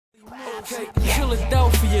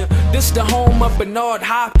Philadelphia, this the home of Bernard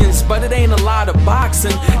Hopkins, but it ain't a lot of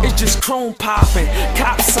boxing, it's just chrome popping,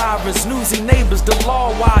 cop sirens, newsy neighbors, the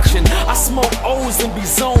law watching. I smoke O's and be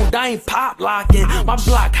zoned, I ain't pop locking. My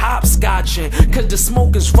block hopscotching, cause the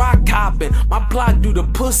smokers rock copping. My block do the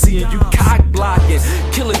pussy and you cock blocking.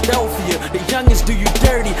 Philadelphia, the youngest do you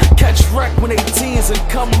dirty, catch wreck when they teens and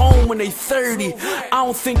come home when they 30. I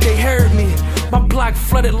don't think they heard me. My block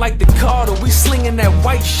flooded like the Carter, we slinging that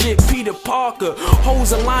white shit, Peter Parker.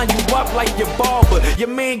 Hoes will line you up like your barber. Your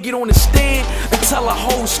man get on the stand and tell a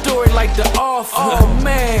whole story like the author. Oh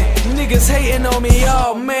man, niggas hating on me,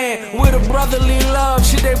 oh man. With a brotherly love,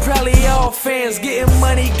 shit they probably all fans. Getting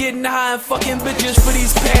money, getting high and fucking bitches for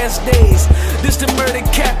these past days. This the murder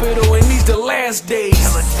capital and these the last days.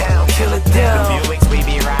 Kill it down, kill it down. The Buicks we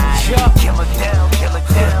be riding. Yeah. Kill it down, kill it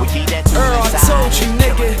down. We keep that to Earl, the I side. told you,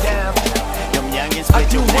 nigga. Them youngins I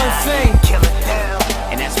do one thing. Kill it down.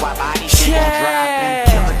 And that's why body shit gon' Yeah.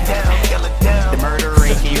 droppin'. Kill it down, kill it down. The murder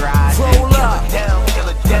rate keep rising. Roll up. Kill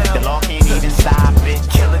it down. The law can't even stop it.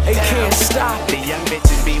 Kill it They down. can't stop The it. young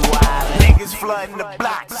bitches be wild. Niggas flooding the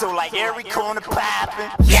block, so like every corner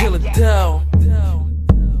poppin'. Kill it down.